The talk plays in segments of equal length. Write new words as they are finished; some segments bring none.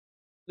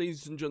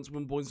Ladies and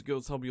gentlemen, boys and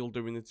girls, how are you all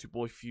doing? It's your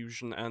boy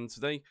Fusion, and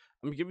today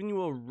I'm giving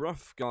you a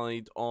rough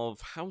guide of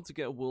how to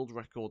get a world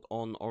record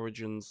on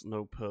Origins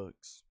no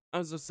perks.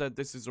 As I said,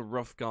 this is a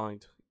rough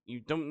guide. You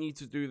don't need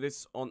to do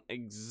this on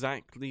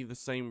exactly the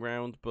same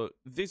round, but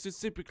this is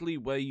typically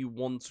where you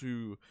want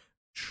to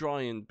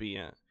try and be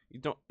at.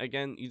 You don't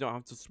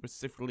have to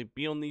specifically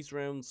be on these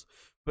rounds,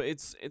 but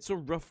it's a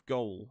rough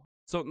goal.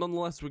 So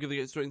nonetheless, we're going to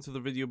get straight into the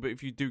video, but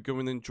if you do go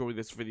and enjoy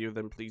this video,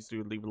 then please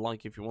do leave a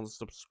like if you want to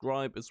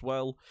subscribe as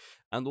well,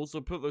 and also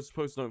put those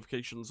post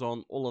notifications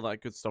on. All of that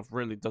good stuff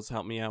really does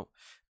help me out,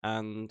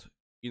 and,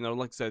 you know,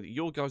 like I said,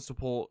 your guys'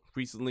 support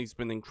recently has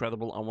been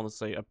incredible. I want to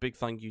say a big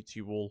thank you to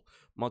you all.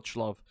 Much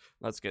love.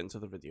 Let's get into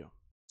the video.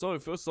 So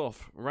first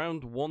off,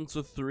 round 1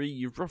 to 3,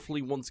 you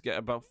roughly want to get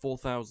about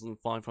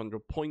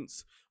 4,500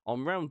 points.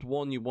 On round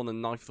 1, you want to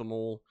knife them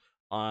all.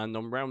 And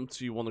on round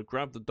 2, you want to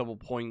grab the double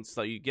points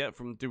that you get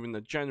from doing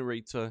the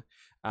generator,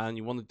 and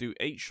you want to do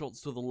 8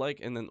 shots to the leg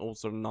and then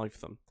also knife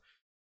them.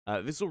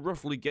 This will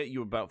roughly get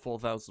you about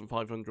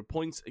 4,500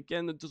 points.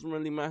 Again, it doesn't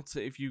really matter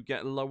if you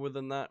get lower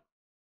than that.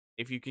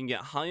 If you can get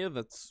higher,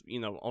 that's,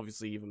 you know,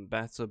 obviously even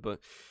better, but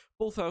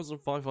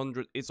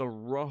 4,500 is a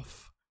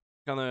rough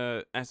kind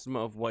of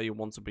estimate of where you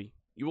want to be.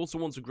 You also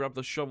want to grab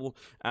the shovel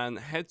and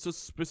head to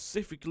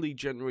specifically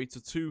generator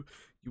 2.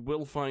 You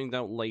will find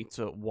out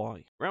later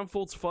why. Round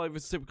 4 to 5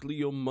 is typically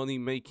your money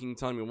making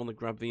time. You want to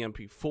grab the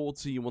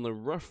MP40. You want to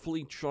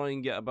roughly try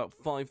and get about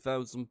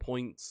 5,000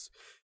 points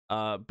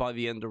by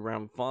the end of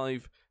round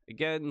 5.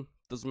 Again,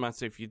 doesn't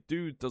matter if you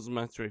do, doesn't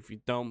matter if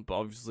you don't, but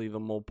obviously the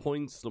more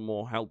points, the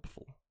more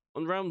helpful.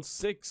 On round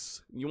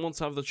 6, you want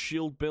to have the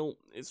shield built.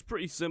 It's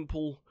pretty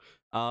simple.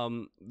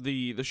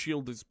 The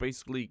shield is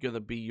basically going to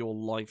be your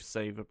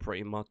lifesaver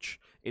pretty much.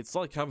 It's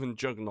like having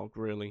Juggernaut,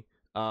 really.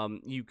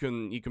 You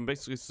can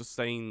basically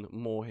sustain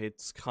more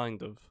hits,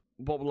 kind of.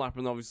 What will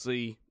happen,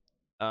 obviously,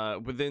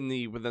 within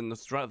the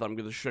strat that I'm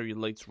going to show you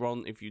later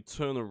on, if you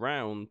turn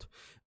around,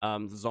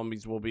 the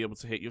zombies will be able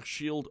to hit your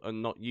shield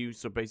and not you.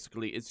 So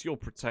basically, it's your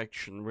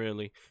protection,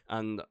 really,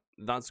 and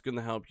that's going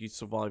to help you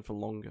survive for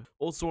longer.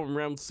 Also, on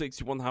round 6,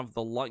 you want to have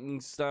the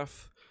lightning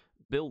staff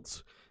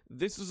built.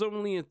 This is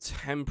only a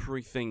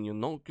temporary thing. You're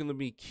not going to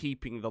be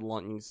keeping the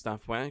lightning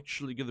staff. We're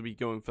actually going to be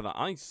going for the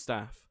ice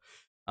staff.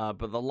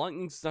 But the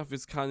lightning staff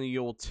is kind of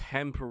your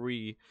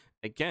temporary,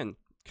 again,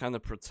 kind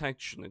of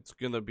protection. It's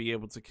going to be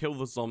able to kill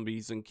the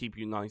zombies and keep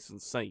you nice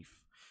and safe.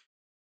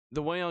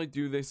 The way I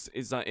do this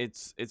is that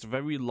it's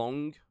very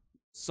long.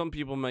 Some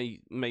people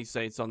may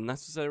say it's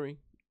unnecessary.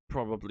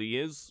 Probably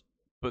is.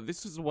 But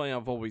this is the way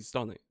I've always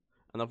done it.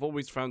 And I've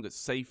always found it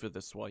safer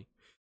this way.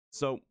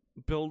 So,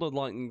 build a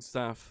lightning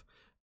staff,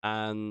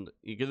 and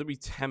you're going to be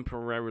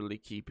temporarily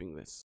keeping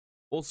this.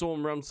 Also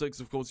on round 6,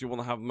 of course, you want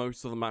to have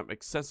most of the map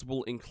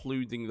accessible,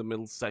 including the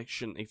middle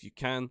section if you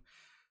can.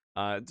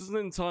 It doesn't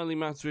entirely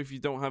matter if you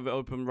don't have it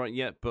open right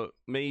yet, but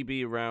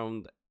maybe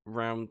around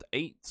round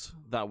 8,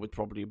 that would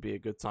probably be a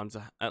good time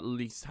to at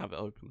least have it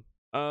open.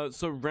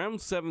 So round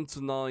 7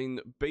 to 9,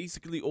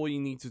 basically all you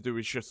need to do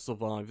is just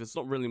survive. There's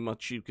not really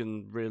much you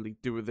can really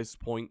do at this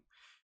point.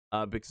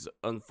 Because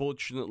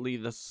unfortunately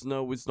the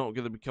snow is not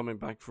going to be coming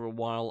back for a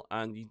while,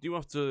 and you do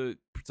have to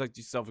protect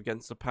yourself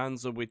against the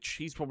Panzer, which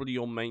he's probably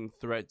your main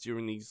threat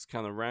during these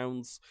kind of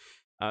rounds.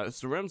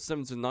 So round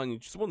 7 to 9, you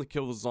just want to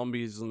kill the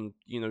zombies and,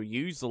 you know,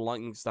 use the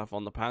lightning staff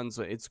on the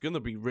Panzer. It's going to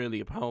be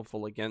really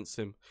powerful against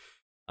him.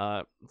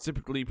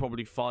 Typically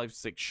probably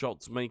 5-6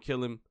 shots may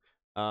kill him,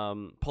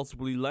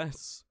 possibly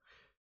less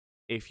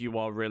if you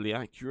are really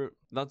accurate.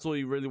 That's all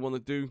you really want to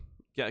do.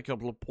 Get a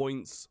couple of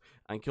points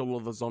and kill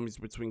all the zombies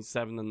between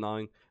 7 and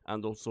 9,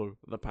 and also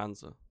the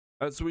Panzer.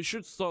 So it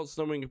should start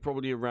snowing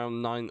probably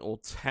around 9 or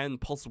 10,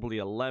 possibly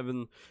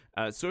 11.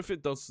 So if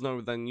it does snow,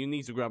 then you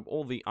need to grab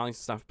all the ice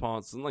staff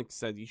parts, and like I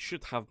said, you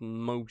should have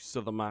most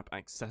of the map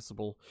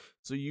accessible.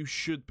 So you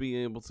should be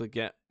able to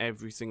get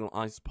every single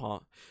ice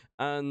part,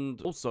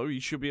 and also you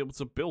should be able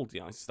to build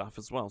the ice staff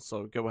as well,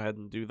 so go ahead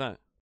and do that.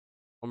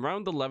 On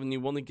round 11, you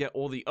want to get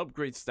all the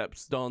upgrade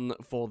steps done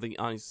for the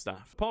ice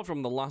staff, apart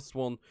from the last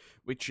one,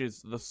 which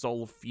is the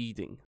soul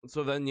feeding.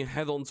 So then you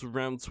head on to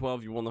round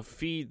 12, you want to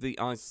feed the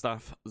ice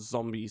staff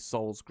zombie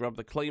souls. Grab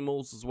the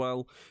claymores as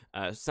well,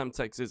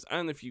 semtexes,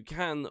 and if you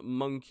can,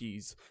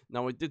 monkeys.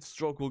 Now, I did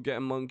struggle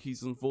getting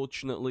monkeys,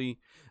 unfortunately.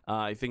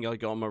 I think I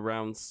got them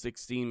around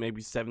 16,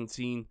 maybe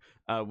 17,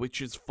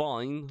 which is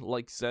fine.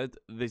 Like I said,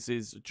 this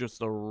is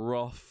just a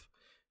rough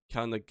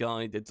kind of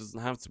guide. It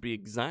doesn't have to be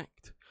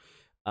exact.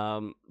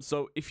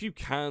 So if you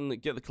can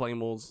get the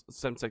claymores,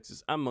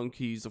 semtexes, and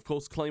monkeys, of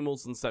course,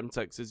 claymores and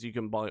semtexes you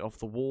can buy off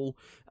the wall,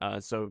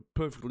 so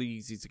perfectly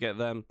easy to get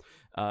them.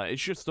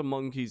 It's just the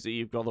monkeys that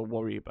you've got to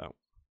worry about.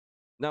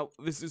 Now,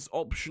 this is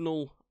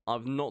optional.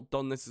 I've not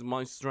done this as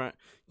my strat.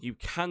 You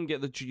can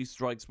get the G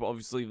strikes, but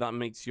obviously that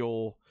makes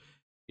your,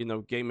 you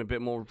know, game a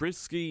bit more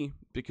risky,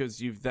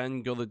 because you've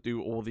then got to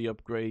do all the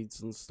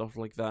upgrades and stuff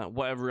like that.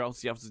 Whatever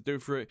else you have to do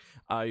for it,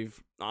 I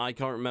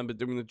can't remember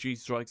doing the G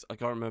strikes. I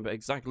can't remember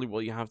exactly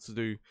what you have to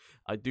do.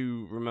 I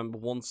do remember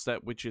one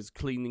step, which is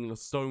cleaning the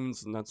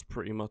stones, and that's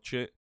pretty much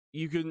it.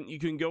 you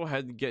can go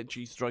ahead and get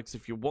G strikes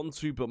if you want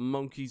to, but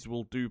monkeys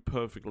will do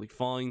perfectly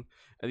fine.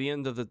 At the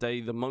end of the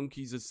day, the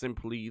monkeys are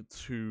simply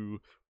to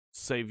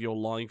save your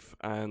life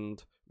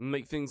and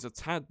make things a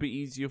tad bit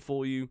easier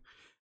for you.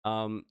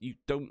 You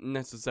don't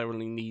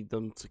necessarily need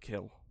them to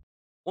kill.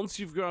 Once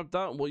you've grabbed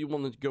that, what you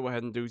want to go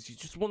ahead and do is you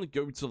just want to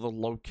go to the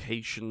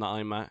location that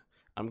I'm at.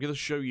 I'm going to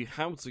show you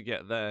how to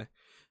get there.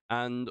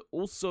 And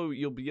also,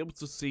 you'll be able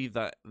to see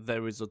that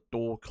there is a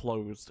door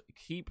closed.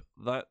 Keep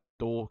that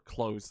door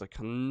closed. I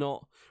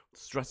cannot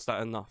stress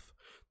that enough.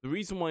 The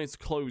reason why it's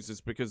closed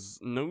is because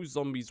no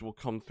zombies will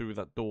come through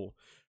that door.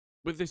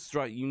 With this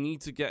strat, you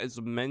need to get as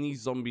many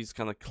zombies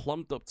kind of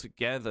clumped up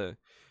together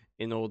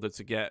in order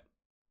to get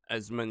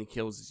as many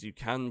kills as you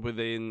can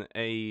within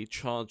a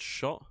charged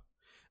shot.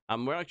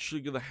 And we're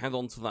actually going to head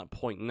on to that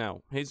point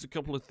now. Here's a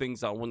couple of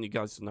things that I want you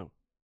guys to know.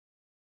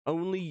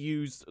 Only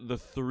use the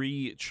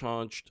 3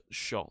 charged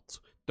shot.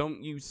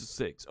 Don't use the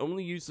 6.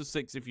 Only use the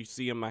 6 if you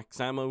see a max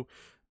ammo,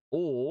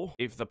 or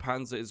if the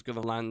Panzer is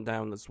going to land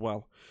down as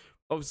well.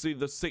 Obviously,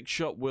 the 6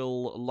 shot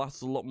will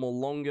last a lot more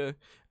longer,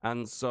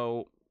 and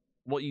so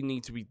what you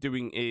need to be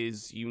doing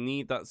is you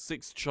need that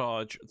 6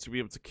 charge to be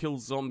able to kill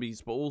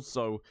zombies, but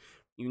also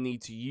you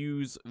need to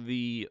use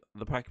the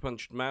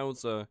pack-punched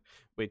Mauser,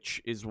 which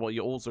is what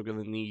you're also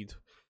going to need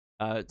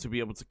to be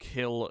able to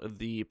kill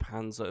the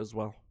Panzer as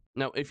well.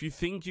 Now, if you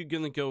think you're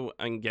going to go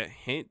and get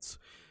hit,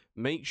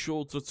 make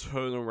sure to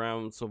turn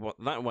around so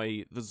that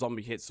way the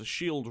zombie hits the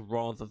shield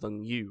rather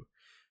than you.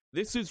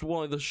 This is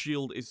why the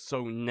shield is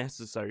so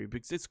necessary,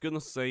 because it's going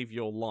to save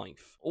your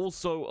life.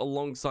 Also,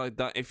 alongside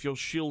that, if your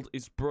shield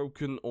is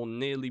broken or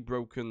nearly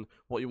broken,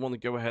 what you want to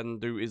go ahead and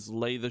do is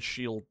lay the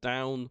shield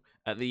down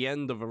at the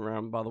end of a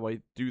round. By the way,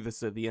 do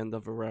this at the end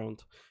of a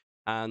round.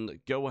 And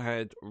go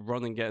ahead,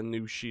 run and get a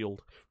new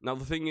shield. Now,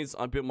 the thing is,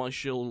 I built my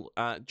shield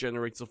at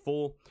Generator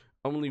 4,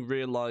 only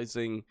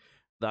realizing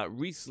that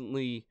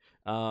recently,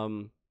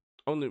 I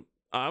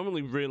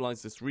only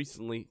realized this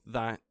recently,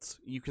 that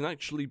you can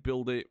actually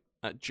build it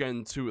at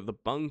Gen 2 at the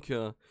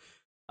bunker,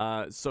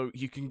 so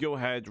you can go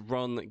ahead,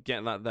 run,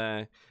 get that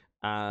there,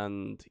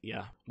 and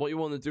yeah. What you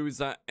want to do is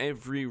that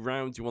every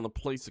round you want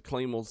to place the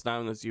claymores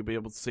down, as you'll be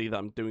able to see that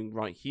I'm doing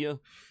right here.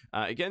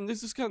 Again,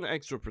 this is kind of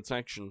extra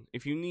protection.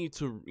 If you need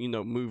to, you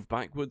know, move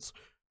backwards,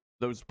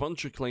 those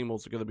bunch of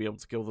claymores are going to be able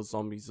to kill the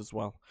zombies as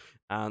well.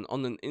 And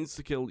on an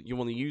insta-kill, you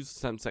want to use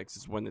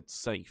Semtexes when it's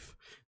safe.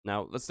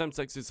 Now, the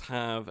Semtexes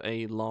have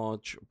a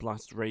large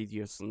blast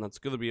radius, and that's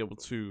going to be able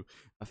to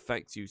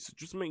affect you. So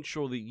just make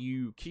sure that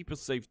you keep a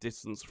safe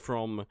distance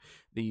from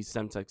the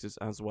Semtexes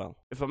as well.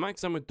 If a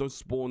max ammo does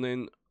spawn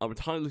in, I would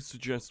highly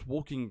suggest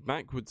walking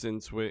backwards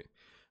into it.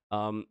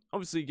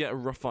 Obviously get a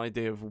rough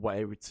idea of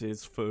where it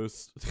is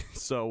first,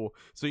 so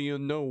you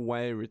know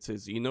where it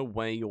is, you know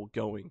where you're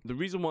going. The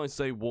reason why I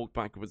say walk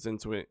backwards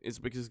into it is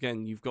because,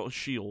 again, you've got a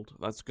shield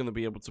that's going to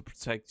be able to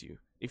protect you.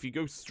 If you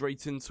go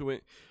straight into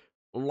it,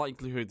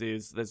 likelihood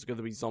is there's going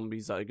to be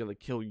zombies that are going to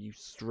kill you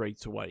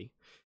straight away.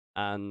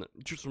 And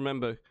just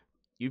remember,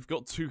 you've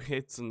got 2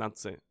 hits and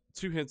that's it.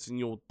 2 hits and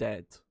you're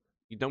dead.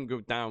 You don't go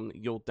down,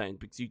 you're dead,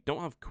 because you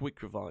don't have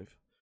quick revive.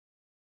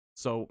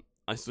 So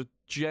I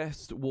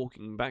suggest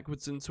walking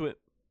backwards into it.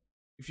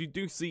 If you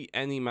do see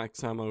any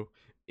max ammo,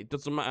 it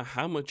doesn't matter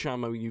how much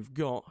ammo you've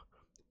got,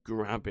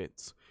 grab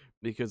it.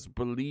 Because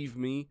believe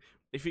me,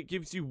 if it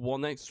gives you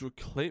 1 extra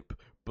clip,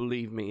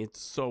 believe me,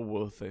 it's so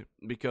worth it.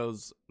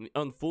 Because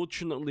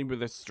unfortunately with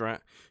this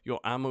strat,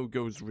 your ammo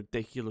goes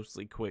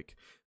ridiculously quick.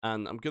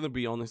 And I'm going to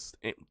be honest,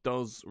 it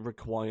does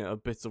require a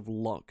bit of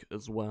luck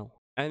as well.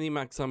 Any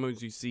max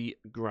ammos you see,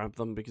 grab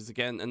them, because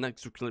again, an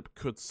extra clip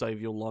could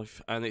save your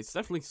life, and it's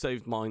definitely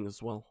saved mine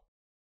as well.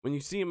 When you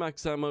see a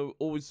max ammo,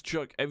 always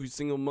chuck every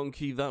single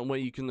monkey, that way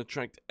you can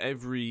attract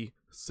every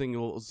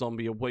single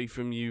zombie away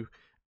from you,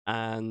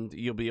 and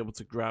you'll be able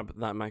to grab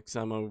that max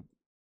ammo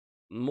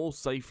more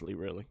safely,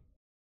 really.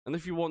 And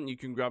if you want, you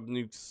can grab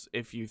nukes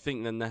if you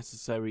think they're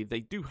necessary.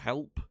 They do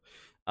help,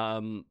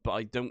 but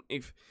I don't,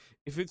 if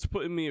it's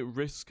putting me at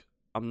risk,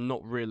 I'm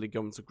not really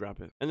going to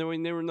grab it. Anyway,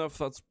 near enough,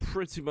 that's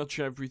pretty much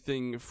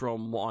everything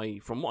from what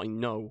I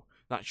know.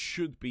 That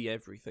should be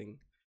everything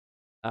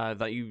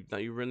that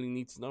you really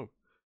need to know.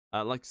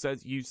 Like I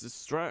said, use this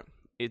strat.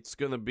 It's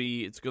gonna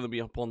be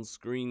up on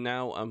screen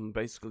now. And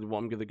basically, what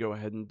I'm gonna go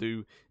ahead and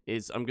do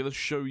is I'm gonna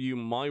show you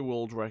my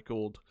world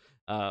record,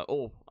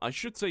 or I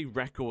should say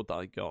record that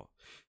I got.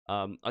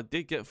 I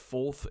did get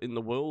 4th in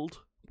the world,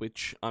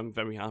 which I'm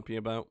very happy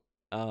about.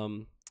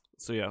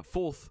 So yeah,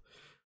 4th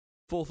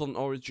on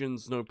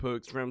Origins, no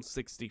perks, round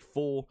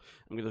 64.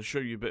 I'm going to show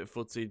you a bit of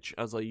footage,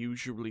 as I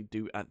usually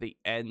do at the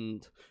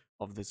end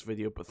of this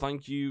video. But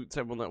thank you to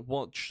everyone that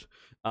watched.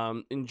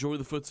 Enjoy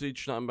the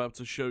footage that I'm about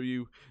to show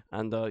you.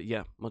 And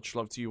yeah, much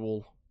love to you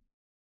all.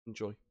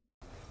 Enjoy.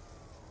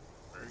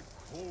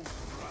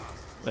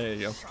 There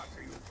you go.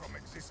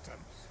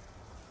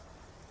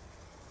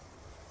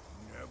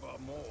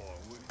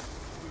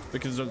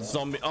 Because of the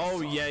zombie.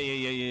 Oh,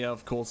 yeah,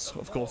 of course.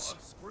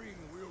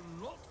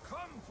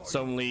 It's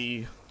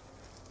only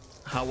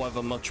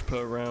however much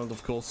per round,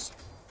 of course.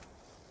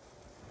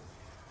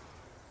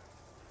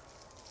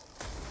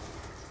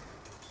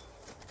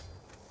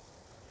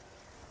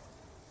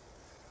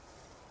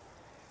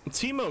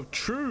 Timo,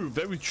 true,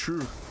 very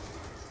true.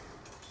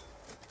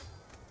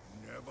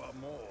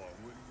 Nevermore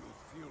will you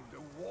feel the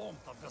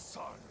warmth of the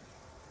sun.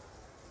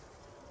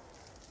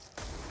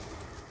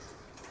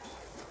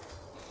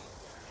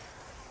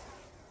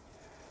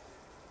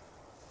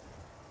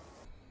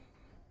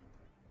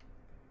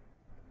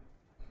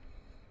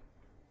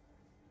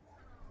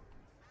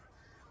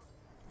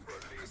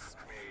 Release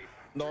me.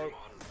 No.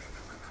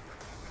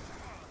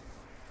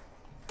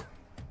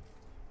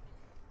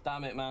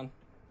 Damn it, man.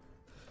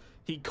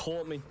 He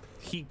caught me.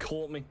 He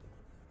caught me.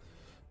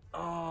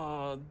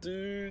 Ah,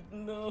 dude,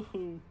 no.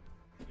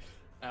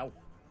 Ow.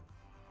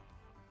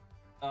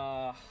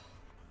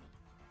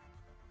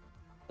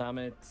 Damn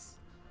it.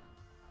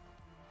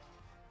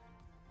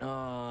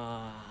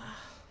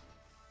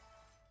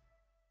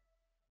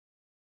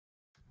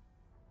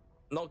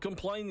 Not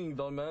complaining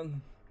though,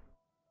 man.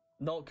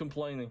 Not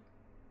complaining.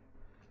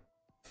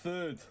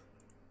 Third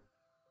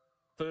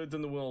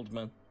in the world,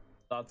 man.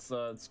 That's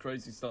it's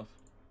crazy stuff.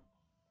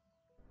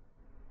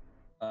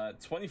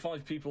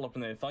 25 people up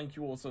in here. Thank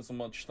you all so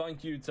much.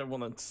 Thank you to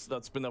everyone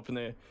that's been up in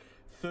here.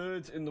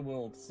 Third in the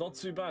world. It's not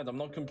too bad. I'm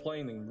not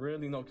complaining.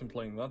 Really not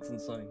complaining. That's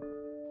insane.